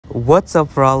What's up,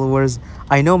 followers?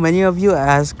 I know many of you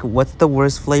ask what's the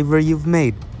worst flavor you've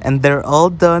made, and they're all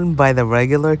done by the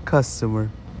regular customer.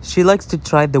 She likes to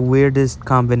try the weirdest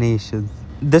combinations.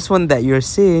 This one that you're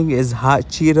seeing is hot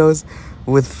Cheetos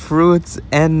with fruits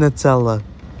and Nutella.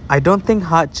 I don't think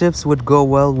hot chips would go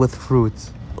well with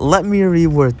fruits. Let me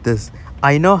reword this.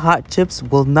 I know hot chips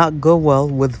will not go well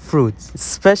with fruits,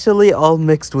 especially all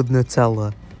mixed with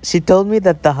Nutella. She told me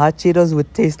that the hot Cheetos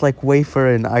would taste like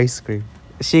wafer and ice cream.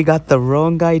 She got the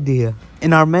wrong idea.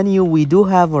 In our menu, we do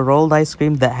have a rolled ice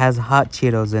cream that has hot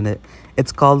Cheetos in it.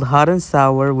 It's called hot and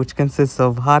sour, which consists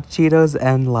of hot Cheetos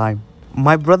and lime.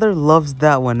 My brother loves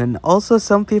that one, and also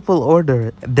some people order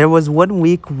it. There was one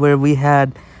week where we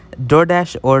had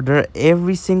DoorDash order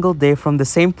every single day from the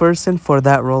same person for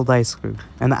that rolled ice cream,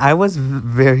 and I was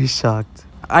very shocked.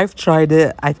 I've tried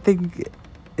it. I think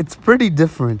it's pretty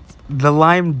different. The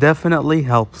lime definitely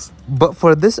helps, but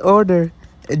for this order,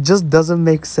 it just doesn't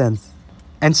make sense.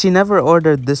 And she never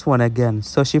ordered this one again,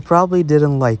 so she probably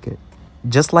didn't like it.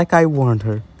 Just like I warned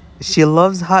her. She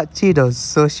loves hot Cheetos,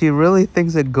 so she really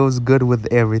thinks it goes good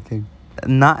with everything.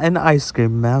 Not an ice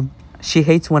cream, ma'am. She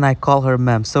hates when I call her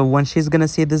ma'am, so when she's gonna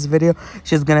see this video,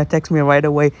 she's gonna text me right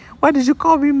away, "Why did you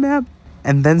call me ma'am?"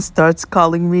 And then starts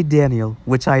calling me Daniel,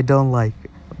 which I don't like.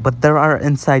 But there are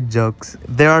inside jokes.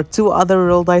 There are two other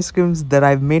rolled ice creams that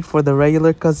I've made for the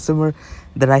regular customer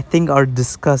that I think are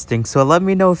disgusting, so let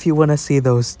me know if you want to see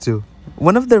those too.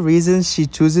 One of the reasons she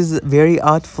chooses very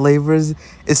odd flavors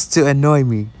is to annoy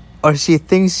me, or she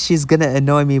thinks she's gonna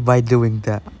annoy me by doing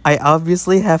that. I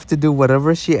obviously have to do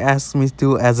whatever she asks me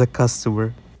to as a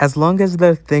customer, as long as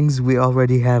they're things we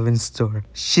already have in store.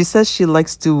 She says she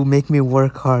likes to make me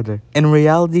work harder. In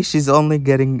reality, she's only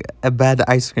getting a bad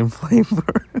ice cream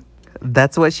flavor.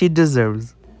 That's what she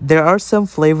deserves. There are some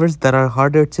flavors that are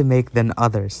harder to make than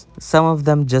others. Some of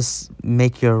them just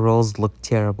make your rolls look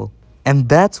terrible. And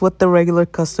that's what the regular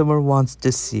customer wants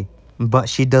to see, but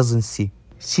she doesn't see.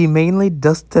 She mainly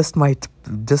tries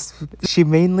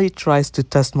to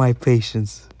test my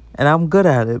patience. And I'm good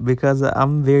at it because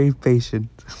I'm very patient.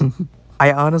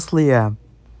 I honestly am.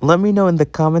 Let me know in the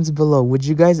comments below, would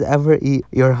you guys ever eat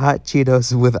your hot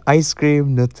Cheetos with ice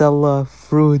cream, Nutella,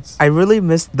 fruits? I really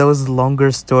missed those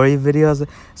longer story videos,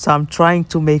 so I'm trying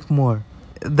to make more.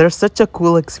 They're such a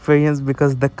cool experience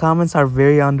because the comments are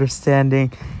very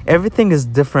understanding. Everything is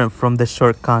different from the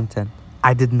short content.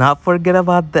 I did not forget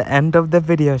about the end of the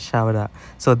video shoutout.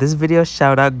 So this video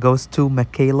shoutout goes to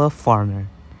Michaela Farner.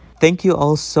 Thank you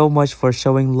all so much for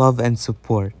showing love and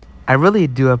support. I really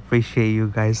do appreciate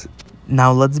you guys.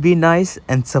 Now let's be nice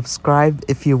and subscribe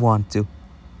if you want to.